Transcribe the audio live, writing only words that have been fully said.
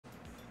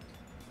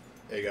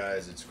Hey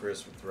guys, it's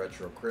Chris with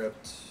Retro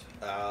Crypt.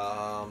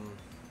 So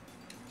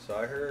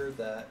I heard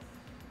that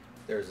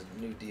there's a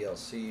new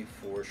DLC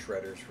for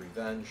Shredder's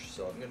Revenge,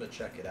 so I'm gonna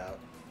check it out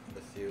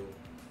with you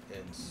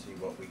and see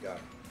what we got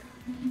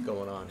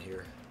going on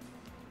here.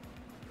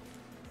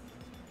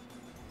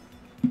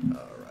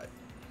 Alright.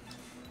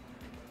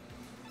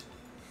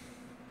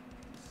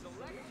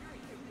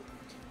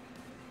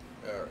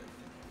 Alright.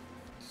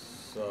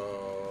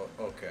 So,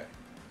 okay.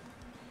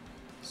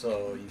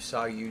 So,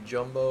 Usagi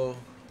Jumbo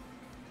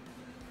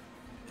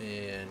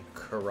and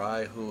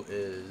Karai, who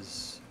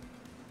is,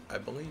 I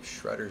believe,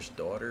 Shredder's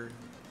daughter.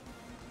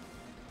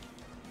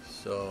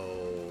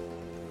 So,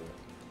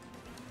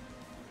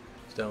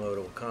 it's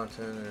downloadable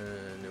content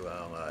and new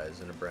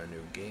allies in a brand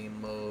new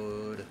game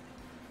mode.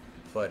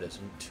 Fight as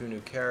two new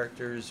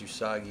characters,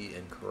 Usagi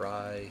and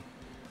Karai.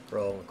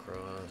 Roll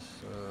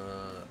across.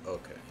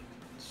 Okay.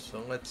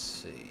 So let's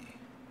see.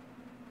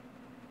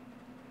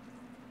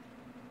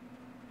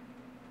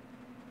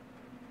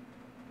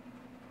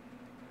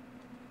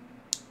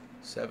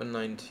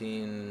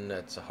 $7.19.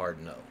 That's a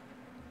hard no.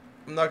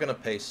 I'm not gonna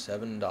pay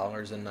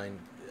 $7.09.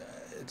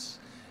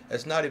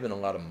 It's not even a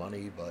lot of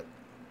money, but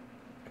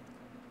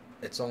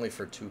it's only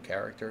for two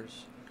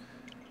characters.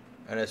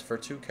 And as for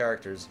two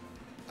characters,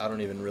 I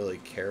don't even really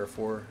care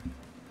for.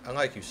 I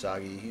like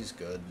Usagi. He's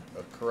good.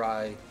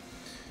 Karai.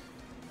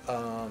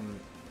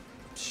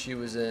 She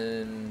was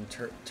in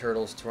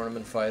Turtles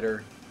Tournament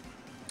Fighter.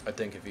 I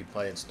think if you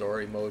play in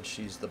story mode,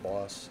 she's the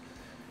boss.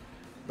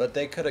 But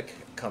they could have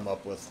come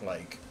up with,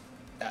 like,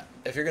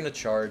 if you're going to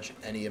charge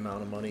any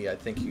amount of money, I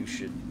think you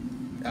should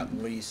at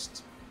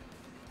least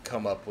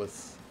come up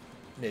with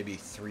maybe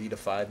 3 to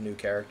 5 new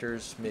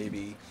characters.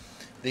 Maybe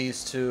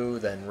these two,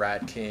 then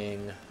Rat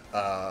King,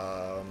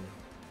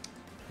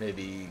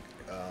 maybe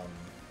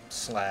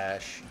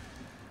Slash,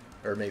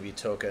 or maybe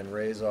Toka and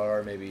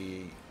Razor,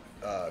 maybe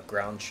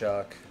Ground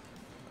Chuck.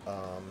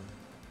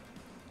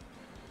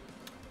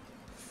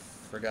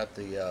 Forgot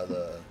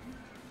the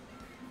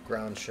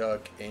Ground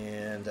Chuck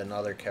and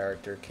another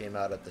character came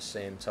out at the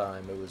same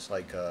time. It was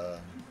like a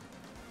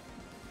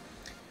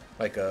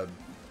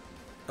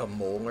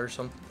mole or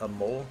something. A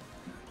mole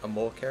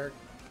character.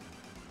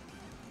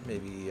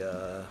 Maybe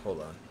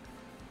hold on.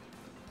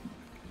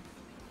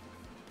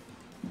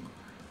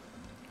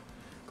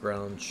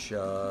 Ground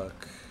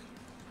Chuck,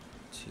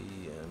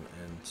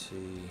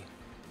 TMNT.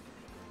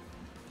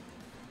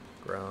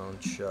 Ground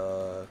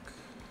Chuck.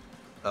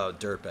 Oh,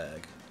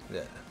 Dirtbag.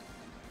 Yeah.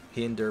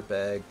 He and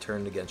Dirtbag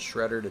turned against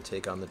Shredder to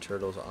take on the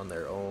Turtles on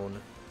their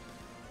own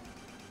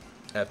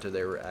after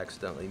they were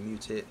accidentally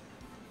mutated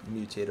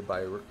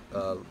by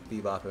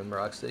Bebop and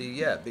Rocksteady.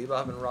 Yeah,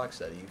 Bebop and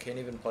Rocksteady. You can't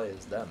even play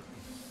as them.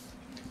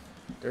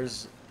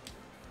 There's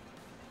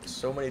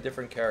so many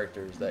different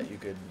characters that you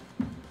could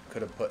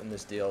have put in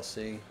this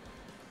DLC,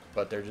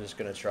 but they're just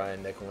gonna try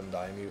and nickel and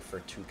dime you for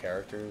 2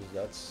 characters.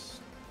 That's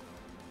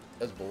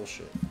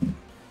bullshit.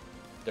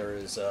 There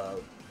is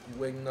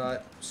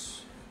Wingnut,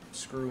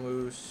 Screw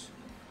Moose.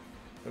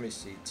 Let me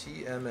see.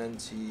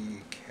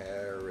 TMNT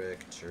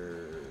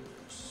characters.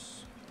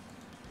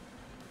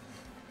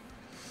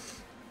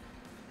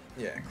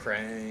 Yeah,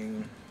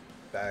 Krang,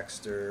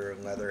 Baxter,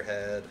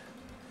 Leatherhead,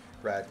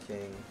 Rat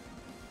King.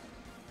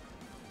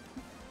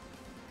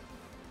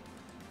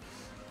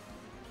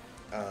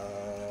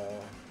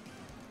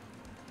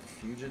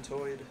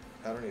 Fugitoid?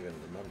 I don't even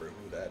remember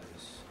who that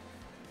is.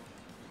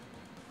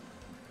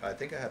 I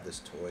think I had this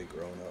toy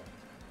growing up,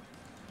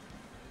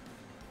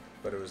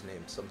 but it was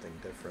named something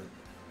different.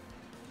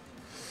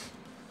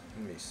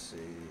 Let me see.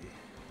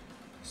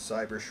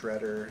 Cyber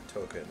Shredder,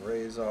 Toka and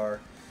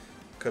Razor.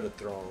 Could have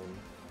thrown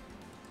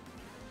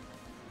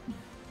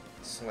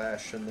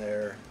Slash in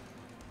there.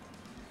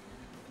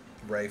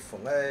 Ray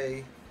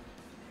Fillet.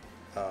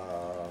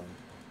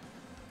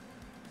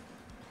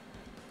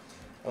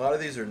 A lot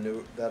of these are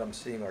new that I'm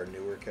seeing are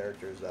newer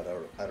characters that I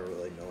don't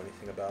really know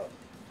anything about.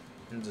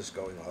 I'm just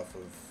going off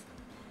of,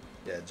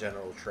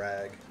 General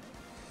Trag.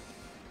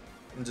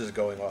 I'm just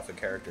going off of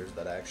characters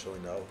that I actually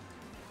know.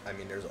 I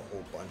mean, there's a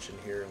whole bunch in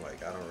here.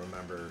 Like, I don't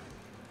remember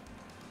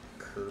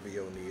Kirby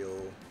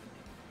O'Neil.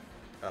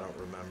 I don't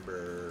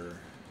remember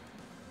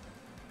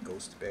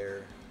Ghost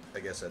Bear. I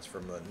guess that's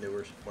from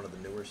one of the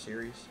newer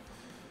series.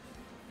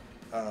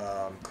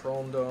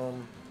 Chrome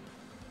Dome.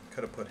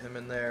 Could have put him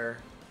in there.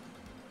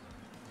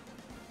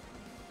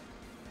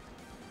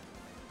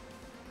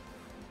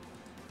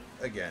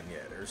 Again,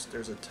 yeah,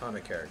 there's a ton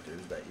of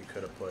characters that you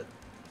could have put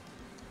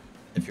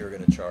if you were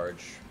going to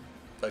charge.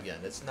 Again,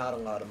 it's not a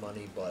lot of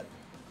money, but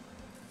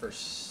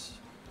if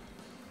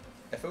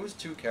it was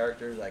 2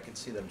 characters, I could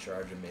see them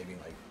charging maybe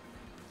like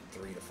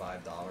 $3 to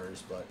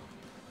 $5, but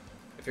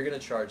if you're going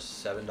to charge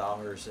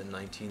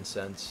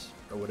 $7.19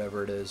 or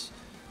whatever it is,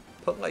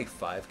 put like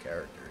 5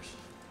 characters.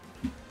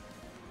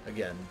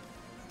 Again,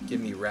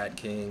 give me Rat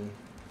King,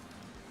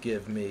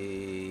 give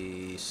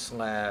me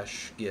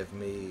Slash, give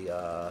me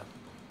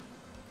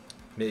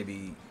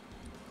maybe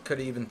could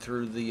have even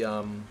threw the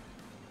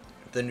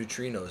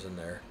neutrinos in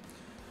there,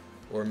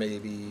 or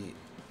maybe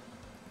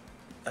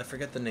I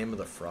forget the name of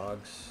the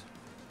frogs.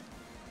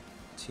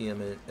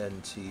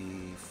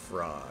 TMNT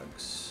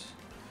frogs.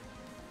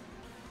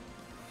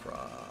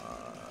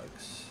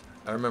 Frogs.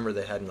 I remember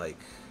they had like.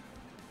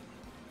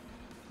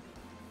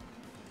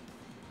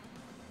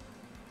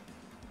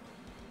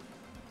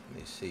 Let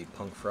me see,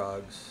 punk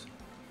frogs.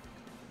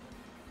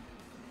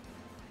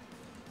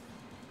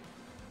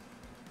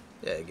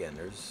 Yeah, again,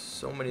 there's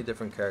so many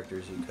different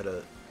characters you could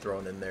have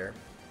thrown in there.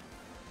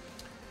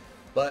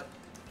 But,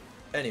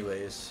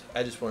 anyways,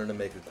 I just wanted to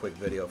make a quick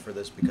video for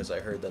this because I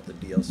heard that the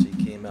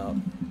DLC came out.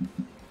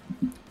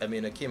 I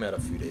mean, it came out a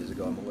few days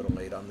ago. I'm a little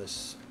late on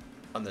this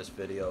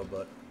video,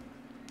 but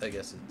I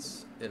guess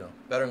it's, you know,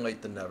 better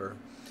late than never.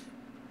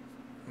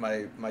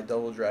 My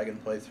Double Dragon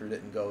playthrough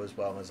didn't go as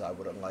well as I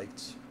would have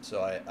liked,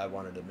 so I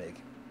wanted to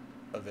make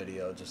a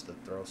video just to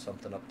throw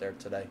something up there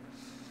today.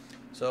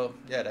 So,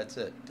 yeah, that's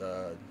it.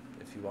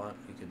 If you want,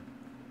 you could,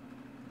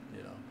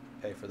 you know,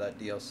 pay for that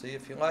DLC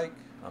if you like.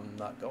 I'm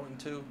not going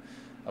to.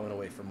 I'm going to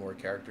wait for more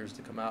characters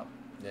to come out,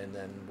 and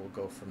then we'll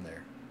go from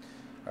there.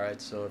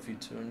 Alright, so if you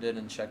tuned in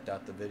and checked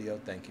out the video,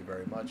 thank you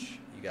very much.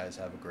 You guys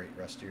have a great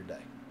rest of your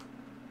day.